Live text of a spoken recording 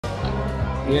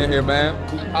We in here, man.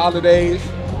 Holidays,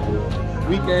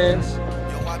 weekends,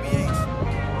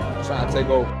 trying to take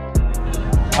over.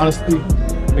 Honestly,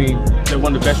 I mean, they're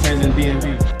one of the best fans in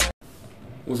DMV.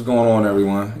 What's going on,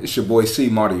 everyone? It's your boy C.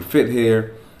 Marty Fit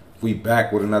here. We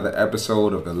back with another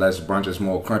episode of the Less Brunches,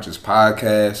 More Crunches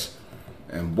podcast.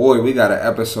 And boy, we got an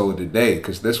episode today,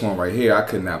 because this one right here, I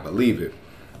could not believe it.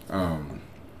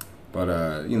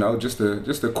 You know, just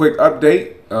a quick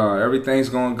update. Everything's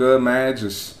going good, man.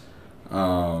 Just,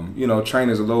 you know,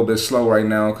 training's a little bit slow right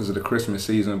now because of the Christmas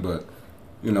season. But,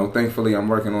 you know, thankfully I'm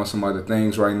working on some other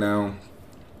things right now.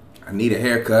 I need a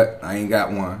haircut. I ain't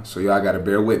got one, so y'all got to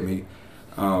bear with me.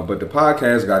 But the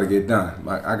podcast got to get done.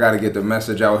 I got to get the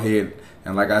message out here.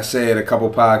 And like I said a couple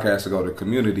podcasts ago, the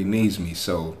community needs me.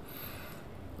 So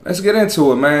let's get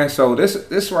into it, man. So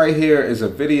this right here is a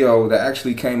video that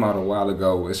actually came out a while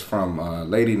ago. It's from a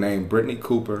lady named Brittany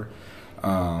Cooper.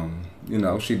 You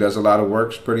know, she does a lot of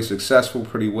work. She's pretty successful,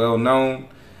 pretty well known.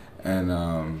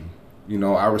 And, you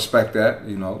know, I respect that,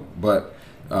 you know. But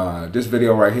this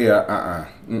video right here, I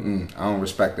don't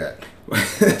respect that.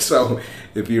 So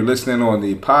if you're listening on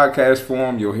the podcast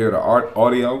form, you'll hear the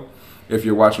audio. If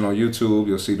you're watching on YouTube,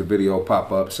 you'll see the video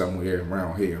pop up somewhere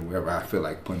around here, wherever I feel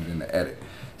like putting it in the edit.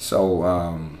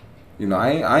 So, you know,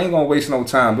 I ain't gonna waste no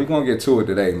time. We're gonna get to it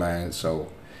today, man.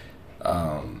 So,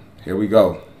 here we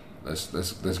go. Let's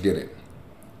get it.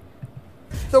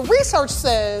 The research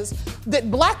says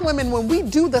that black women, when we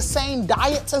do the same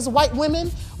diets as white women,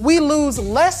 we lose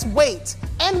less weight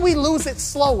and we lose it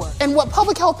slower. And what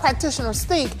public health practitioners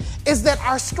think is that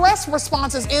our stress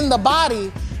responses in the body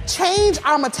change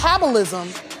our metabolism.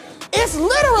 It's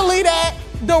literally that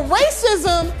the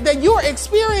racism that you're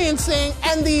experiencing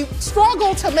and the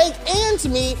struggle to make ends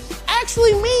meet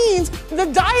actually means the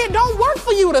diet don't work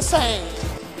for you the same.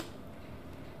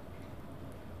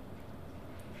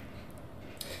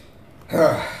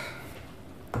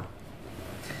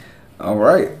 All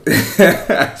right.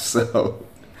 So,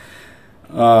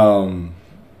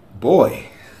 boy,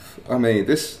 I mean,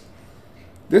 this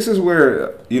is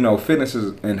where, you know, fitness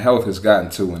and health has gotten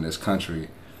to in this country.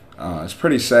 It's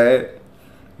pretty sad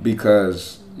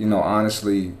because, you know,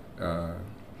 honestly,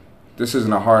 this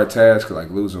isn't a hard task like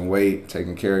losing weight,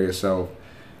 taking care of yourself,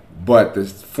 but the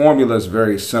formula is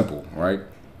very simple, right?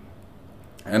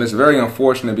 And it's very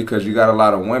unfortunate because you got a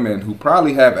lot of women who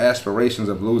probably have aspirations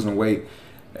of losing weight.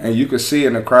 And you can see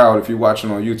in the crowd, if you're watching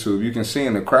on YouTube, you can see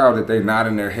in the crowd that they're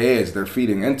nodding their heads. They're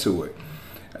feeding into it.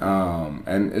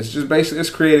 And it's just basically, it's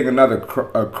creating another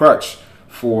crutch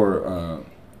for,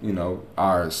 you know,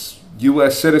 our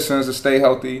U.S. citizens to stay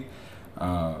healthy,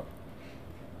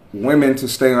 women to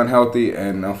stay unhealthy.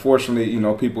 And unfortunately, you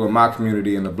know, people in my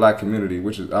community, in the black community,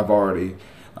 which is, I've already,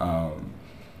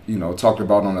 you know, talked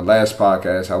about on the last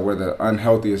podcast, how we're the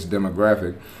unhealthiest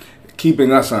demographic,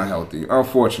 keeping us unhealthy,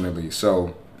 unfortunately.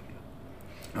 So,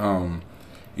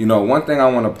 you know, one thing I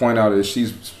want to point out is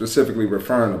she's specifically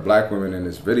referring to black women in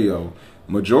this video.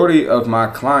 Majority of my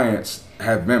clients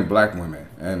have been black women,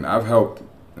 and I've helped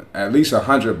at least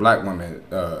 100 black women,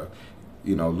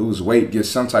 you know, lose weight, get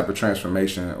some type of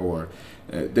transformation, or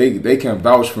they can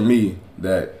vouch for me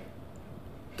that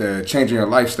the changing your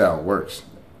lifestyle works.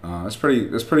 That's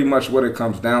pretty much what it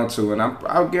comes down to, and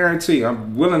I'll guarantee,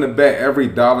 I'm willing to bet every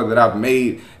dollar that I've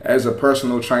made as a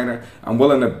personal trainer, I'm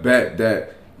willing to bet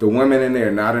that the women in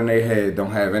there nodding their head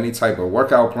don't have any type of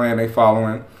workout plan they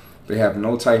following, they have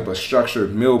no type of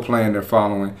structured meal plan they're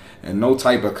following, and no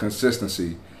type of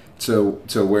consistency to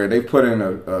where they put in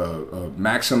a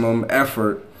maximum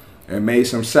effort and made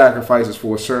some sacrifices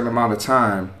for a certain amount of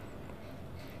time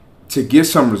to get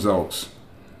some results.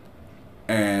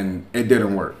 And it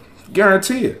didn't work.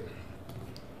 Guarantee it.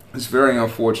 It's very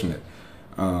unfortunate.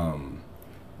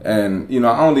 And, you know,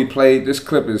 I only played, this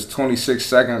clip is 26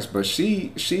 seconds, but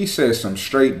she says some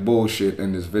straight bullshit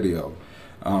in this video.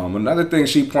 Another thing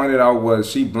she pointed out was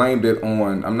she blamed it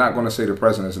on, I'm not going to say the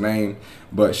president's name,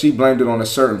 but she blamed it on a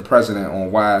certain president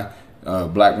on why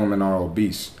black women are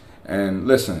obese. And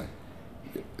listen,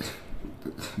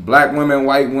 black women,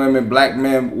 white women, black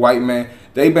men, white men,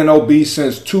 they've been obese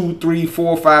since 2, 3,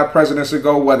 4, 5 presidents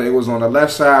ago, whether it was on the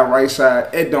left side, right side,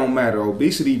 it don't matter.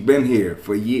 Obesity been here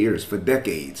for years, for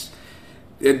decades.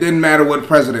 It didn't matter what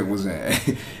president was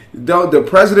in. The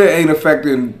president ain't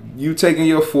affecting you taking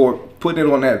your fork, putting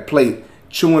it on that plate,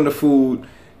 chewing the food,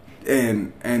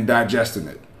 and digesting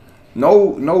it.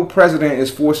 No president is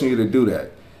forcing you to do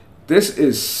that. This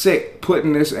is sick,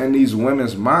 putting this in these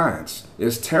women's minds.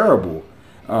 It's terrible.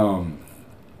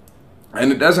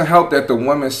 And it doesn't help that the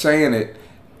woman saying it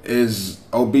is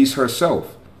obese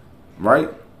herself, right?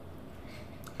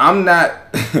 I'm not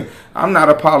I'm not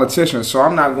a politician, so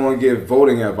I'm not going to give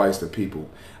voting advice to people.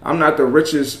 I'm not one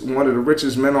of the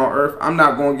richest men on earth. I'm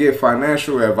not going to give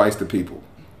financial advice to people.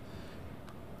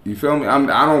 You feel me?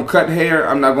 I don't cut hair.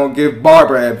 I'm not going to give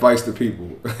barber advice to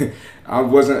people.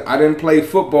 I didn't play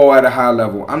football at a high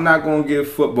level. I'm not going to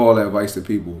give football advice to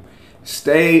people.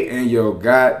 Stay in your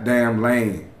goddamn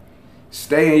lane.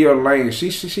 Stay in your lane.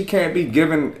 She can't be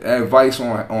giving advice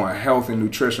on health and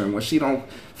nutrition when she don't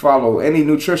follow any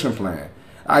nutrition plan.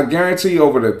 I guarantee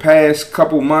over the past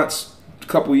couple months,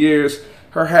 couple years,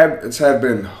 her habits have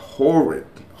been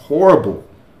horrible.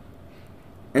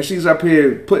 And she's up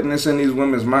here putting this in these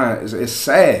women's minds. It's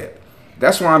sad.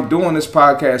 That's why I'm doing this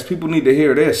podcast. People need to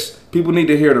hear this. People need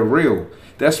to hear the real.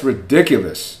 That's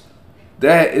ridiculous.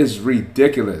 That is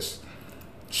ridiculous.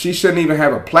 She shouldn't even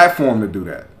have a platform to do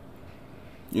that.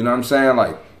 You know what I'm saying?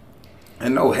 Like,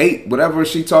 and no hate. Whatever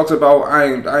she talks about,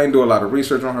 I ain't do a lot of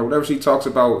research on her. Whatever she talks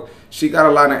about, she got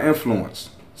a lot of influence.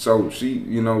 So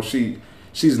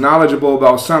she's knowledgeable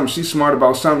about something. She's smart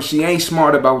about something. She ain't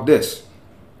smart about this.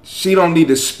 She don't need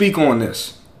to speak on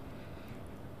this.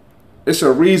 It's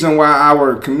a reason why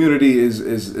our community is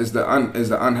the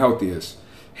unhealthiest.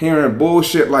 Hearing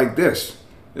bullshit like this,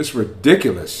 it's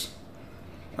ridiculous.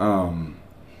 And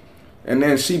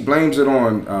then she blames it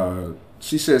on.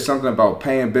 She said something about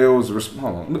paying bills.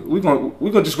 Hold on,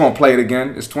 we're just gonna play it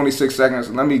again. It's 26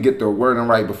 seconds. Let me get the wording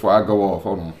right before I go off.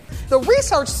 Hold on. The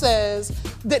research says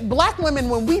that black women,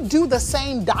 when we do the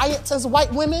same diets as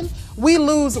white women, we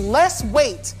lose less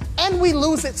weight and we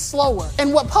lose it slower.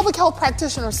 And what public health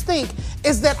practitioners think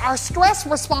is that our stress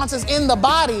responses in the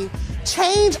body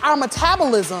change our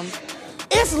metabolism.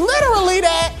 It's literally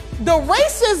that the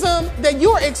racism that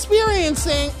you're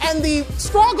experiencing and the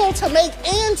struggle to make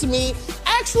ends meet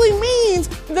actually means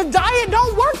the diet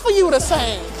don't work for you the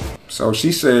same. So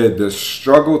she said the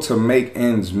struggle to make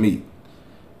ends meet.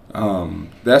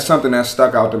 That's something that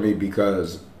stuck out to me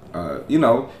because, a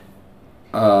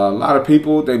lot of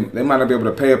people, they might not be able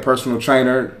to pay a personal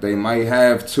trainer. They might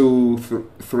have 2,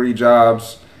 3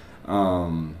 jobs.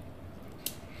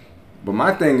 But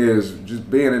my thing is, just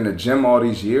being in the gym all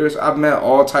these years, I've met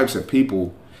all types of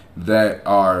people that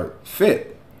are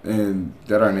fit and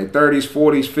that are in their 30s,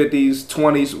 40s, 50s,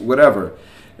 20s, whatever.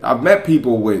 I've met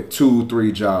people with 2,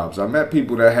 3 jobs. I've met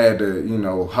people that had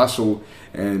to, hustle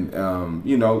and,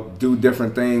 do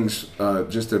different things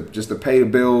just to pay the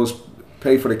bills,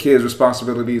 pay for the kids'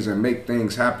 responsibilities, and make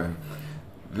things happen.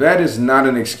 That is not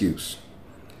an excuse.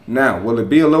 Now, will it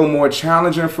be a little more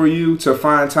challenging for you to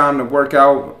find time to work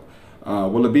out?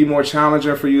 Will it be more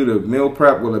challenging for you to meal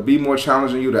prep? Will it be more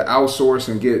challenging for you to outsource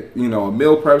and get, a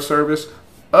meal prep service?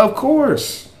 Of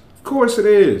course it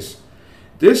is.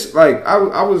 This, like, I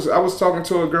was talking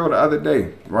to a girl the other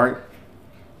day, right?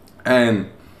 And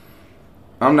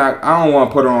I don't want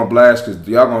to put her on blast because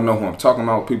y'all gonna know who I'm talking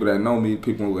about. People that know me,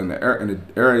 people in the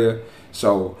area.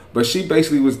 So, but she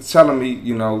basically was telling me,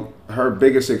 her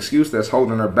biggest excuse that's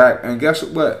holding her back. And guess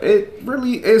what? It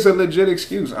really is a legit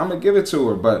excuse. I'm gonna give it to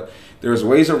her, but there's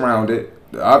ways around it.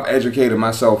 I've educated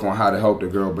myself on how to help the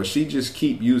girl, but she just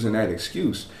keep using that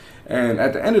excuse. And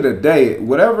at the end of the day,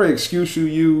 whatever excuse you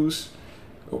use,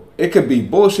 it could be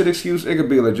bullshit excuse, it could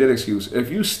be a legit excuse.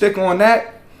 If you stick on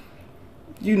that,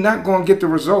 you're not going to get the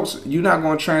results. You're not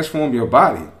going to transform your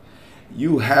body.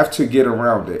 You have to get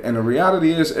around it. And the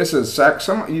reality is, it's a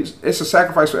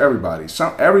sacrifice for everybody.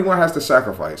 Everyone has to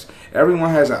sacrifice. Everyone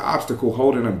has an obstacle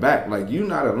holding them back. Like, you're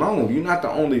not alone. You're not the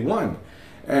only one.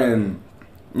 And,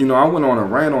 I went on a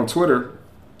rant on Twitter,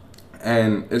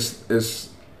 and it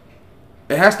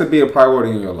has to be a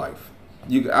priority in your life.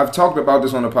 I've talked about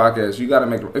this on the podcast. You got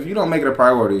to if you don't make it a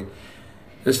priority,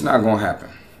 it's not going to happen.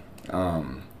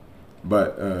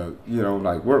 But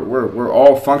we're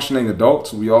all functioning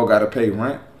adults. We all got to pay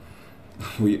rent.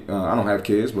 I don't have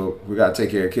kids, but we got to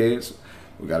take care of kids.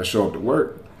 We got to show up to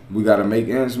work. We got to make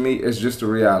ends meet. It's just a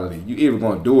reality. You either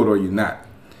going to do it or you're not.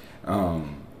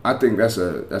 I think that's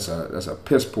a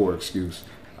piss poor excuse.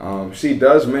 She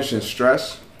does mention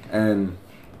stress, and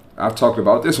I've talked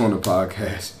about this on the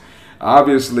podcast.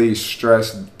 Obviously,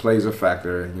 stress plays a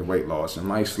factor in your weight loss. It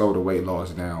might slow the weight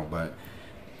loss down, but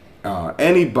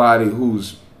anybody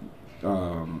who's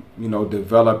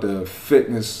developed a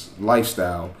fitness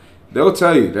lifestyle, they'll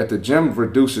tell you that the gym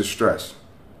reduces stress.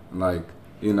 Like,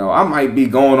 I might be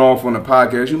going off on the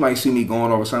podcast, you might see me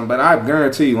going over something, but I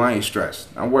guarantee you I ain't stressed.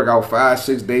 I work out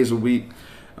 5-6 days a week,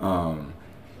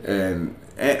 and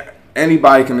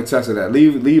anybody can attest to that.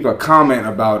 Leave a comment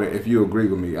about it if you agree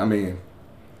with me. I mean,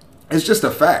 it's just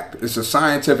a fact. It's a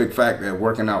scientific fact that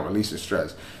working out releases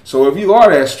stress. So if you are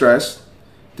that stressed,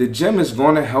 the gym is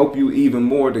going to help you even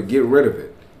more to get rid of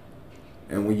it.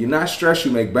 And when you're not stressed,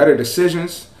 you make better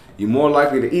decisions. You're more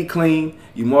likely to eat clean.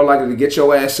 You're more likely to get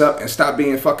your ass up and stop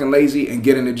being fucking lazy and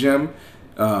get in the gym.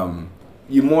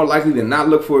 You're more likely to not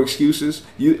look for excuses.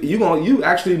 You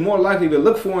actually more likely to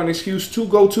look for an excuse to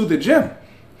go to the gym.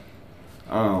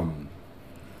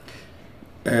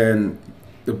 And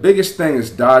the biggest thing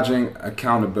is dodging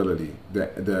accountability.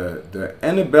 The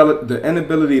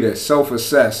inability to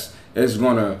self-assess is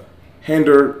going to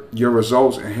hinder your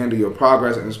results and hinder your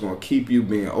progress, and it's going to keep you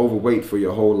being overweight for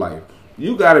your whole life.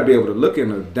 You got to be able to look in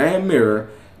the damn mirror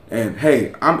and,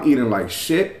 hey, I'm eating like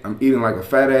shit. I'm eating like a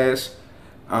fat ass.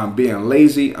 I'm being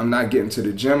lazy. I'm not getting to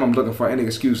the gym. I'm looking for any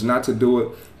excuse not to do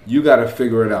it. You got to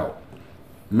figure it out.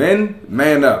 Men,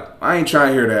 man up. I ain't trying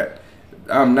to hear that.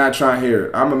 I'm not trying to hear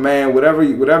it. I'm a man. Whatever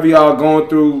y'all going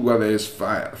through, whether it's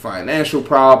financial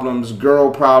problems,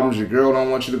 girl problems, your girl don't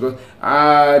want you to go,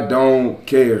 I don't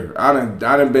care. I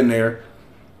done been there.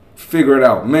 Figure it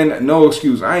out. Men, no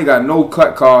excuse. I ain't got no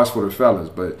cut cards for the fellas,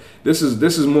 but this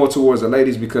is more towards the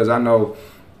ladies, because I know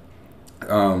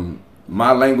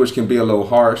my language can be a little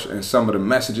harsh and some of the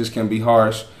messages can be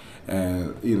harsh,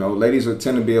 and ladies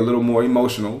tend to be a little more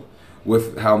emotional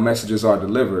with how messages are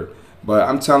delivered. But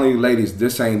I'm telling you, ladies,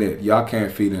 this ain't it. Y'all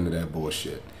can't feed into that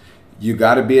bullshit. You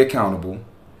got to be accountable.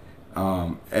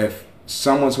 If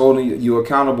someone's holding you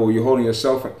accountable, you're holding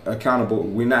yourself accountable.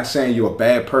 We're not saying you're a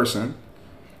bad person.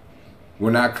 We're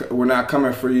not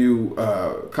coming for you,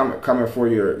 coming for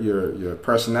your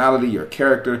personality, your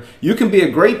character. You can be a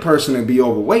great person and be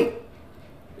overweight.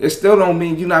 It still don't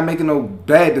mean you're not making no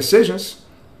bad decisions.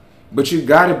 But you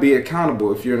got to be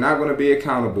accountable. If you're not going to be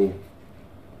accountable,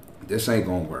 this ain't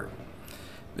going to work.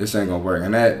 This ain't gonna work.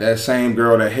 And that same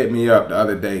girl that hit me up the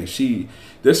other day,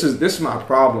 this is my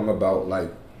problem about, like,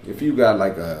 if you got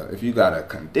a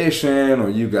condition or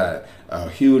you got a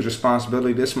huge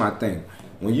responsibility, this is my thing.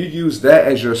 When you use that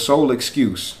as your sole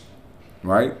excuse,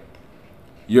 right?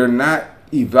 You're not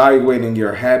evaluating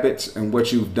your habits and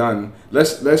what you've done.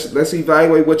 Let's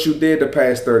evaluate what you did the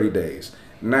past 30 days.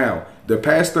 Now, the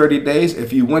past 30 days,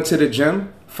 if you went to the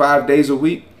gym 5 days a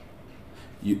week,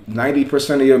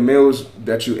 90% of your meals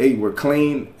that you ate were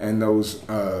clean, and those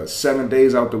 7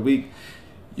 days out the week,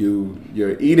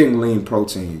 you're eating lean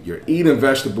protein, you're eating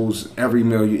vegetables every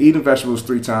meal, you're eating vegetables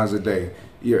 3 times a day,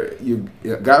 you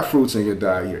got fruits in your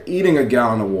diet, you're eating a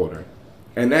gallon of water,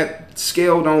 and that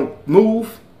scale don't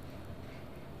move,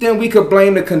 then we could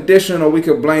blame the condition, or we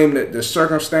could blame the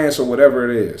circumstance, or whatever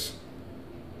it is.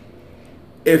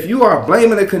 If you are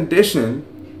blaming the condition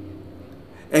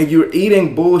and you're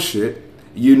eating bullshit,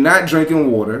 you're not drinking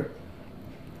water,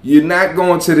 you're not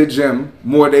going to the gym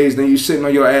more days than you sitting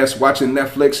on your ass watching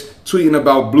Netflix, tweeting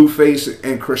about Blueface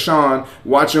and Krishan,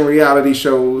 watching reality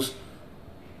shows,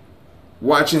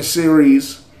 watching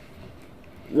series,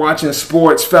 watching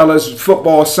sports, fellas,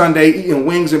 football Sunday, eating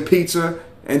wings and pizza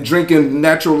and drinking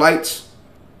natural lights.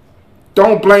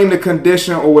 Don't blame the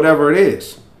condition or whatever it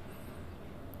is.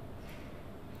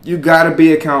 You got to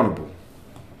be accountable.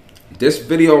 This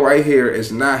video right here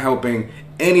is not helping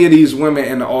any of these women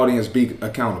in the audience be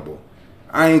accountable.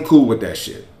 I ain't cool with that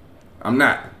shit. I'm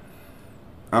not.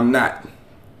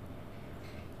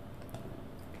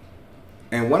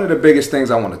 And one of the biggest things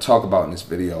I want to talk about in this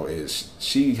video is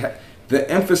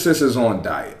the emphasis is on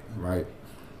diet, right?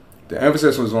 The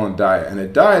emphasis was on diet, and the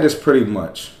diet is pretty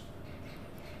much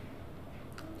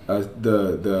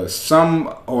the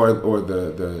sum or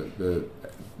the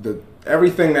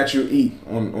everything that you eat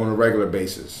on a regular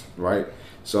basis, right?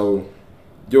 So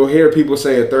you'll hear people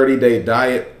say a 30-day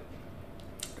diet.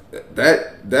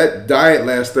 That diet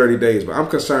lasts 30 days, but I'm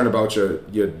concerned about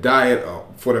your diet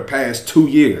for the past 2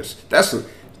 years. That's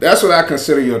what I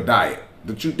consider your diet.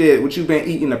 What you've been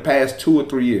eating the past 2 or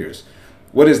 3 years.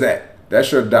 What is that?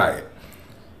 That's your diet,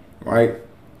 right?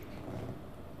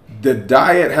 The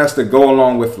diet has to go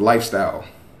along with lifestyle.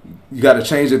 You got to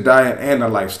change the diet and the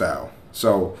lifestyle.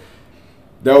 So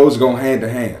those go hand to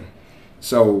hand.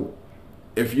 So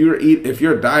if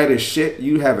your diet is shit,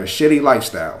 you have a shitty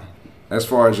lifestyle as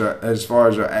far as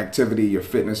your activity, your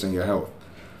fitness, and your health.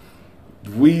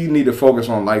 We need to focus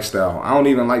on lifestyle. I don't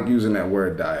even like using that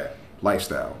word diet,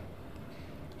 lifestyle.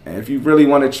 And if you really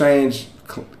want to change,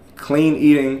 clean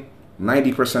eating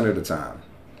 90% of the time.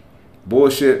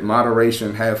 Bullshit,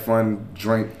 moderation, have fun,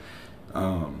 drink,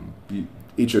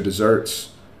 eat your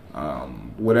desserts,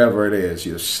 whatever it is,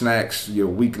 your snacks, your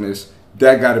weakness,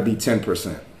 that got to be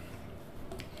 10%.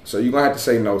 So you're going to have to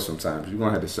say no sometimes. You're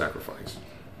going to have to sacrifice.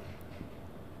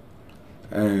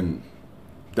 And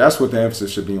that's what the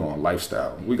emphasis should be on,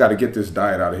 lifestyle. We got to get this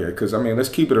diet out of here because, I mean, let's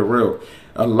keep it real.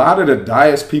 A lot of the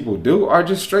diets people do are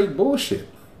just straight bullshit.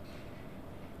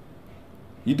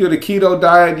 You do the keto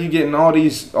diet, you getting all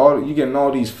these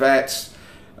fats.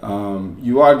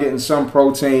 You are getting some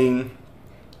protein.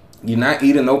 You're not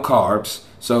eating no carbs.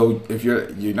 So if you're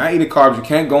not eating carbs, you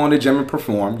can't go in the gym and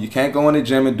perform. You can't go in the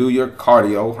gym and do your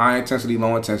cardio, high intensity,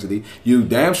 low intensity. You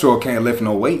damn sure can't lift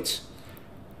no weights.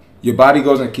 Your body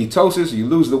goes in ketosis, you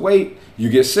lose the weight, you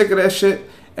get sick of that shit,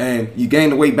 and you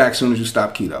gain the weight back as soon as you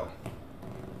stop keto.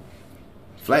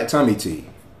 Flat tummy tea.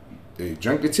 You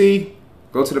drink the tea,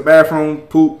 go to the bathroom,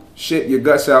 poop, shit your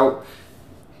guts out.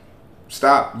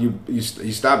 Stop. You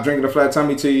stop drinking the flat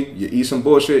tummy tea, you eat some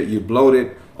bullshit, you bloat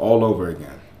it all over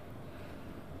again.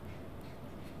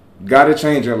 Gotta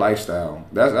change your lifestyle.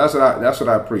 That's what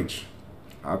I preach.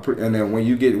 And then when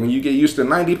you get used to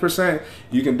 90%,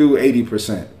 you can do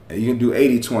 80%. You can do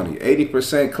 80-20.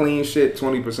 80% clean shit,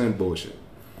 20% bullshit.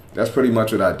 That's pretty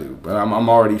much what I do. But I'm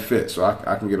already fit, so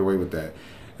I can get away with that.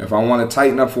 If I want to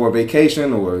tighten up for a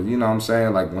vacation, or you know what I'm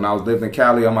saying, like when I was living in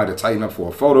Cali, I might have tightened up for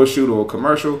a photo shoot or a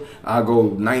commercial. I'll go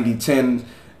 90-10,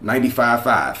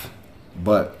 95-5.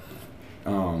 But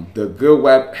the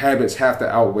good habits have to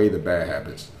outweigh the bad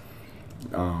habits.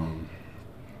 I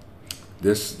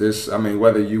mean,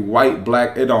 whether you white,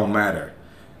 black, it don't matter.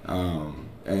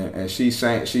 And she's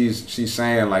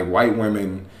saying like white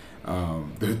women,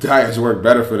 the diets work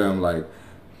better for them. Like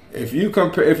if you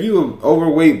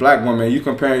overweight black woman, you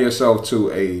compare yourself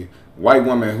to a white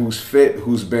woman who's fit,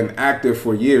 who's been active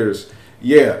for years.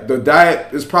 Yeah, the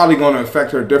diet is probably going to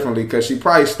affect her differently because she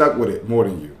probably stuck with it more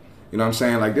than you. You know what I'm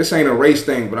saying? Like this ain't a race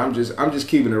thing, but I'm just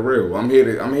keeping it real. I'm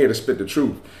here to spit the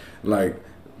truth. Like,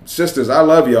 sisters, I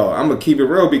love y'all. I'm gonna keep it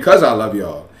real because I love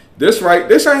y'all. This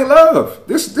ain't love.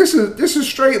 This is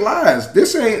straight lies.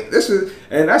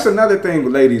 And that's another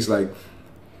thing, ladies. Like,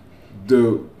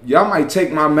 y'all might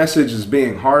take my message as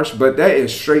being harsh, but that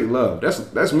is straight love.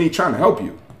 That's me trying to help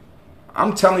you.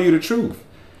 I'm telling you the truth.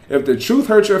 If the truth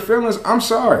hurts your feelings, I'm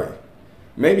sorry.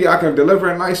 Maybe I can deliver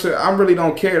it nicer. I really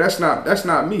don't care. That's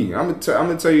not me. I'm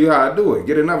gonna tell you how I do it.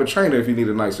 Get another trainer if you need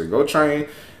it nicer. Go train.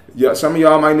 Yeah, some of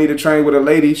y'all might need to train with a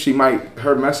lady.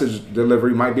 Her message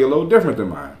delivery might be a little different than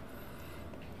mine.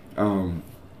 But I'm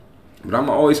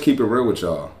gonna always keep it real with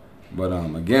y'all. But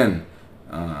again,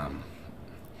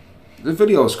 this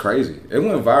video is crazy. It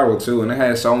went viral too, and it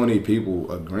had so many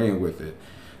people agreeing with it.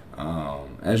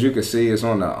 As you can see, it's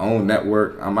on the OWN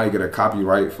network. I might get a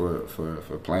copyright for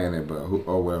playing it, but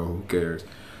who cares?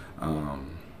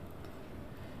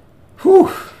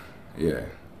 Yeah.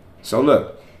 So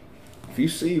look. If you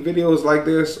see videos like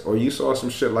this, or you saw some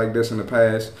shit like this in the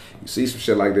past, you see some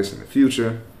shit like this in the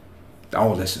future,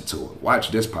 don't listen to it.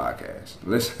 Watch this podcast.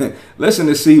 Listen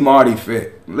to C. Marty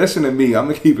Fit. Listen to me. I'm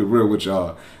gonna keep it real with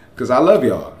y'all, cause I love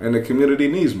y'all, and the community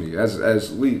needs me.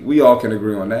 As we all can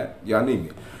agree on that. Y'all need me.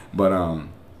 But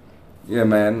yeah,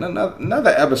 man.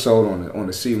 Another episode on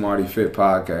the C. Marty Fit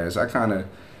podcast. I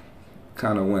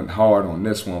kind of went hard on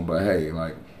this one, but hey,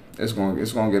 like. It's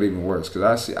gonna get even worse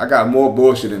because I got more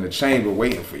bullshit in the chamber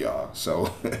waiting for y'all.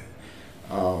 So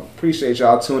appreciate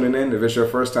y'all tuning in. If it's your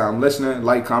first time listening,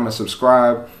 like, comment,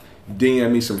 subscribe,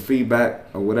 DM me some feedback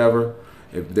or whatever.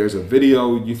 If there's a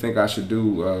video you think I should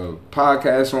do a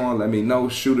podcast on, let me know.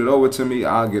 Shoot it over to me.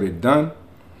 I'll get it done.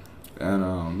 And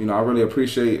I really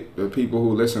appreciate the people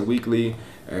who listen weekly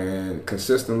and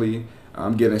consistently.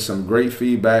 I'm getting some great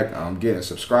feedback. I'm getting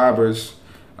subscribers.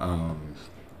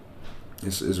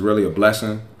 It's really a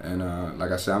blessing, and like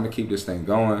I said, I'm gonna keep this thing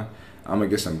going. I'm gonna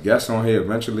get some guests on here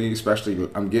eventually, especially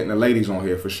I'm getting the ladies on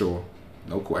here for sure,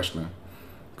 no question.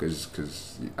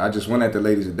 Cause I just went at the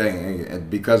ladies today, and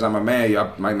because I'm a man,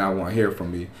 y'all might not want to hear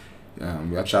from me.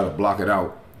 I try to block it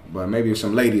out, but maybe if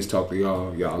some ladies talk to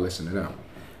y'all listen to them.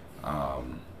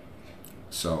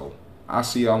 So I'll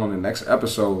see y'all on the next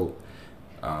episode.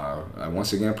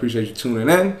 Once again, appreciate you tuning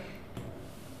in.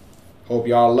 Hope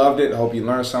y'all loved it. Hope you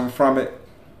learned something from it.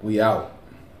 We out.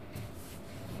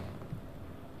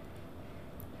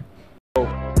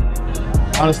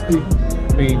 Honestly,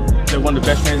 I mean, they're one of the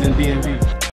best fans in DMV.